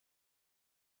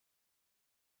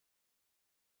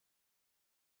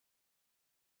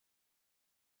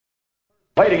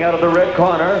Fighting out of the red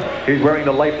corner, he's wearing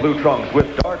the light blue trunks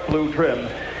with dark blue trim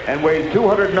and weighs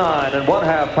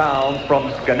 209.5 pounds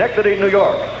from Schenectady, New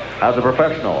York. As a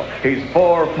professional, he's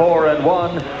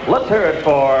 4'4" Let's hear it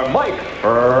for Mike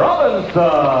Robinson.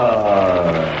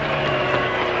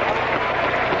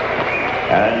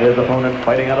 And his opponent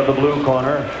fighting out of the blue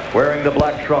corner, wearing the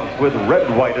black trunks with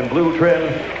red, white, and blue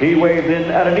trim. He weighs in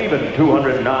at an even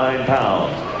 209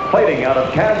 pounds. Fighting out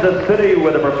of Kansas City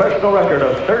with a professional record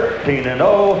of 13-0,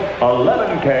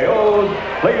 11 KOs.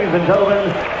 Ladies and gentlemen,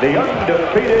 the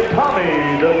undefeated Tommy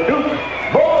the Duke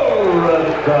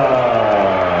Morrison.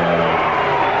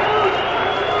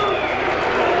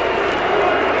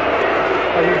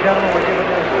 Ladies and gentlemen, we're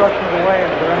giving the instructions away.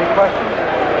 Is there any questions?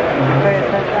 You pay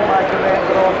attention to my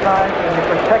commands at all times, and you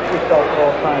protect yourself at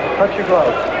all times. Touch your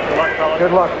gloves. Good luck, fellas.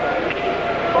 Good luck.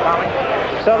 Tommy.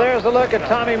 So there's a look at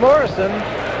Tommy Morrison,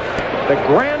 the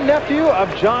grandnephew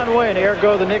of John Wayne,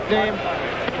 ergo the nickname,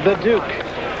 the Duke.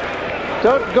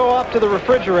 Don't go up to the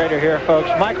refrigerator here, folks.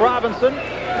 Mike Robinson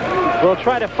will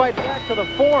try to fight back to the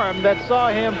form that saw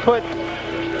him put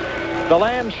the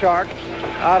land shark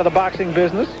out of the boxing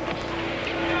business.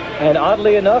 And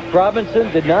oddly enough,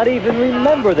 Robinson did not even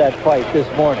remember that fight this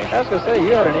morning. I was going to say,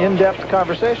 you had an in-depth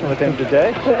conversation with him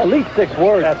today. At least 6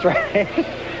 words. That's right.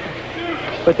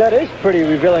 But that is pretty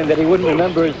revealing that he wouldn't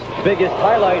remember his biggest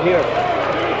highlight here.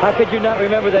 How could you not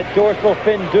remember that dorsal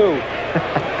fin do?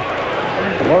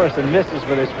 Morrison misses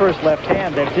with his first left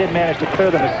hand that did manage to clear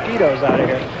the mosquitoes out of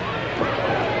here.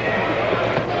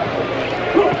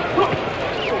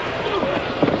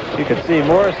 You can see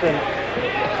Morrison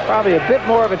probably a bit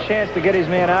more of a chance to get his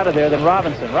man out of there than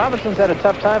Robinson. Robinson's had a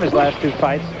tough time his last 2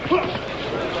 fights.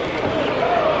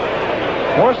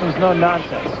 Morrison's no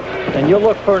nonsense. And you'll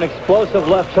look for an explosive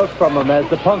left hook from him as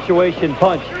the punctuation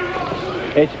punch.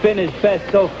 It's been his best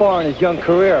so far in his young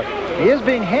career. He is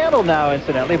being handled now,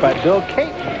 incidentally, by Bill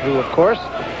Caton, who, of course,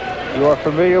 you are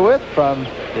familiar with from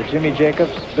the Jimmy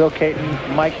Jacobs, Bill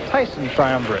Caton, Mike Tyson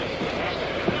triumvirate.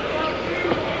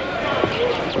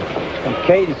 And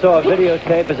Caton saw a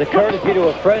videotape as a courtesy to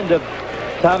a friend of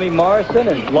Tommy Morrison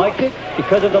and liked it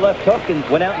because of the left hook and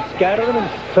went out and scattered him and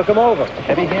took him over.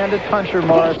 Heavy-handed puncher,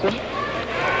 Morrison.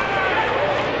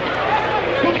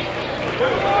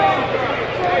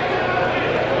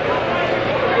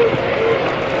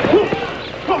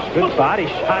 Good body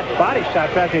shot,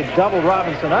 practically doubled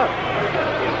Robinson up.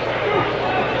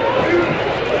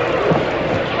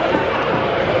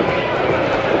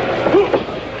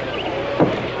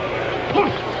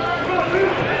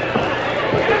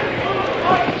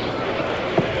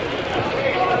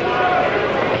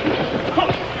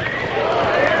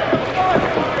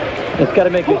 It's got to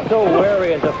make you so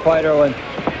wary as a fighter when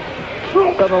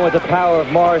someone with the power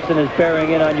of Morrison is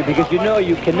bearing in on you, because you know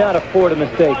you cannot afford a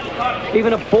mistake,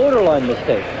 even a borderline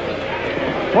mistake.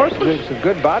 Morrison did some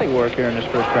good body work here in this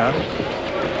first round.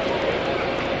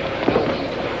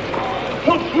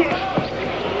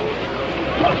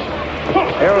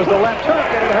 There was the left hook,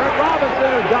 and it hurt Robinson,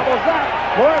 who doubles up.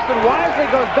 Morrison wisely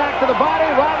goes back to the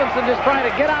body. Robinson just trying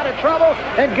to get out of trouble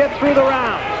and get through the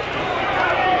round.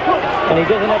 And he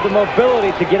doesn't have the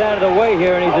mobility to get out of the way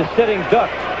here, and he's a sitting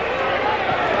duck.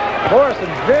 Morrison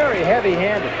very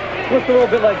heavy-handed. Looks a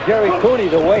little bit like Jerry Cooney,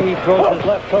 the way he throws his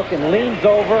left hook and leans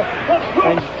over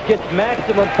and gets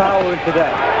maximum power into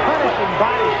that. Punishing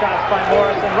body shots by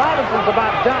Morrison. Robinson's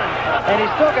about done, and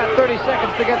he's still got 30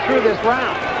 seconds to get through this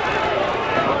round.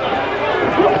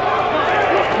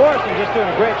 Morrison just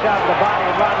doing a great job of the body,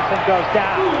 and Robinson goes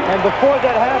down. And before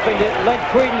that happened, it lent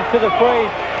credence to the phrase,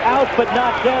 out but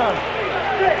not down.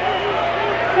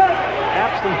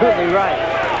 Absolutely right.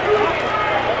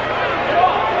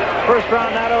 First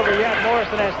round not over yet.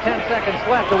 Morrison has 10 seconds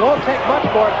left. It won't take much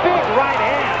more. Big right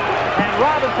hand. And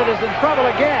Robinson is in trouble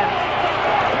again.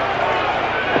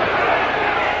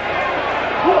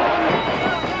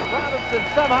 Robinson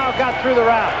somehow got through the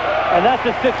round. And that's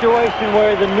a situation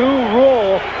where the new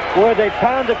rule, where they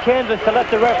pound the canvas to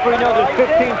let the referee know there's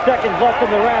 15 seconds left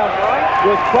in the round,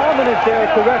 was prominent there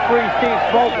at the referee Steve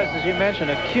Smoke. As you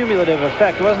mentioned, a cumulative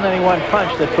effect. It wasn't any one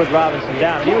punch that put Robinson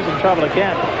down. He was in trouble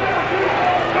again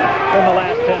in the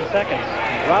last 10 seconds.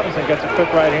 Robinson gets a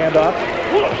quick right hand off,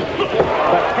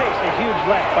 but takes a huge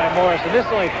left by Morrison. This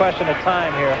is only a question of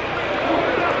time here.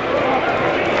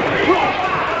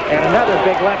 And another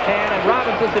big left hand, and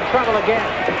Robinson's in trouble again.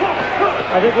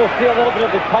 I think we'll see a little bit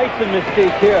of the Tyson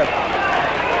mystique here.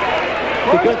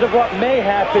 Because of what may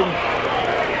happen,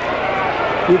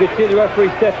 you could see the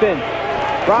referee step in.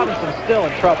 Robinson's still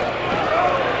in trouble.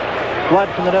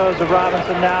 Blood from the nose of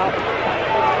Robinson now.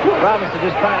 Robinson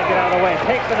just trying to get out of the way.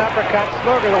 Takes an uppercut.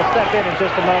 Smoker will step in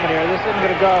just a moment here. This isn't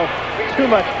going to go too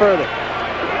much further.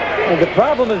 And the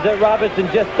problem is that Robinson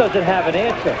just doesn't have an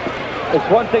answer. It's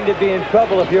one thing to be in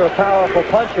trouble if you're a powerful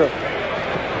puncher.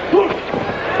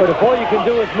 But if all you can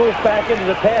do is move back into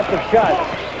the path of shots,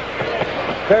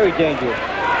 very dangerous.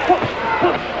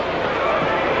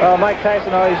 Well, Mike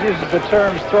Tyson always uses the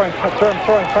term throwing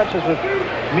punches with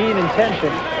mean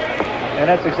intention. And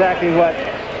that's exactly what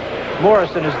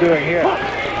Morrison is doing here.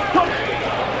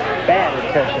 Bad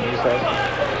intention, he says.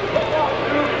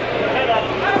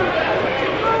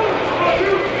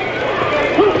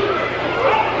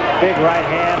 Big right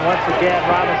hand. Once again,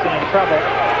 Robinson in trouble.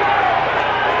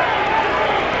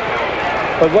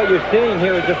 But what you're seeing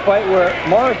here is a fight where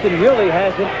Morrison really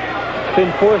hasn't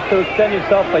been forced to extend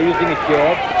himself by using his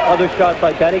jab. Other shots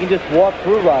like that, he can just walk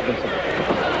through Robinson.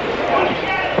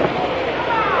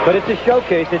 But it's a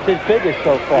showcase. It's his biggest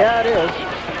so far. Yeah, it is.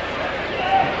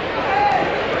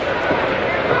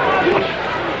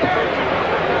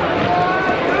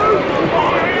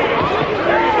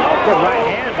 Good right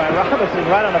hand by Robinson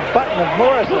right on the button of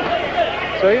Morrison.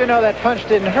 So even though that punch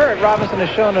didn't hurt, Robinson has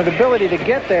shown an ability to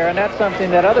get there, and that's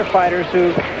something that other fighters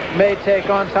who may take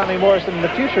on Tommy Morrison in the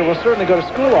future will certainly go to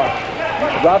school on.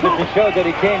 Robinson showed that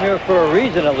he came here for a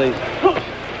reason, at least.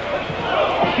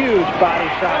 Huge body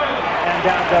shot, and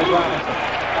down goes Robinson.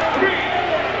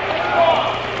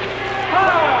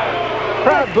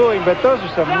 Crowd booing, but those are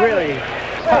some really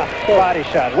tough body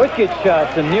shots. Wicked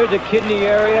shots, and near the kidney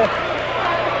area.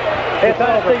 It's the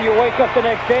kind of thing you wake up the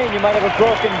next day and you might have a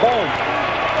broken bone.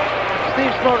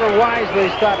 Steve Smoker wisely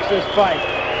stops this fight.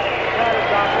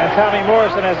 And Tommy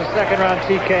Morrison has a second-round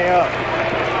TKO.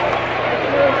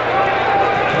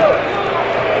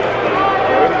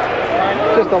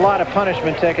 Just a lot of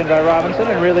punishment taken by Robinson,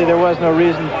 and really there was no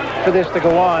reason for this to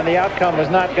go on. The outcome was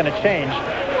not going to change.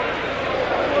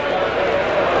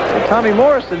 So Tommy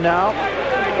Morrison now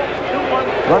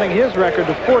running his record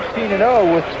to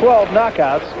 14-0 with 12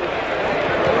 knockouts.